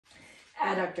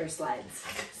adductor slides.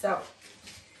 So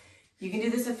you can do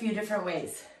this a few different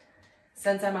ways.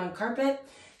 Since I'm on carpet,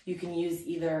 you can use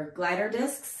either glider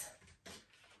discs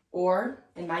or,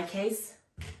 in my case,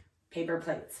 paper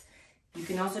plates. You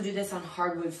can also do this on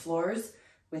hardwood floors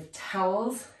with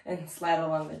towels and slide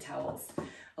along the towels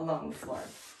along the floor.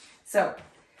 So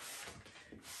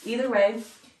either way,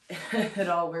 it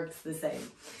all works the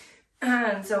same.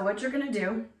 So what you're gonna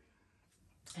do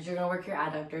is you're gonna work your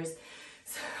adductors.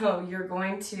 So you're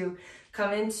going to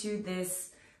come into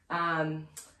this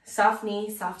soft knee,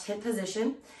 soft hip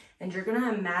position, and you're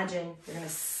gonna imagine, you're gonna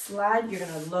slide, you're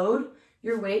gonna load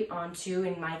your weight onto,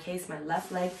 in my case, my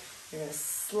left leg. You're gonna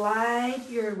slide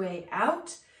your way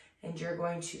out, and you're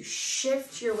going to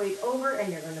shift your weight over,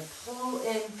 and you're gonna pull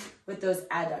in with those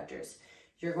adductors.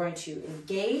 You're going to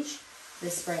engage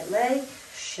this right leg,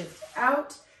 shift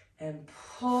out, and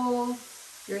pull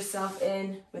yourself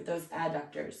in with those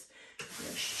adductors. You're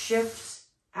gonna shift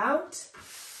out,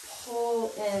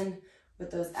 pull in with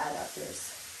those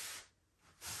adductors.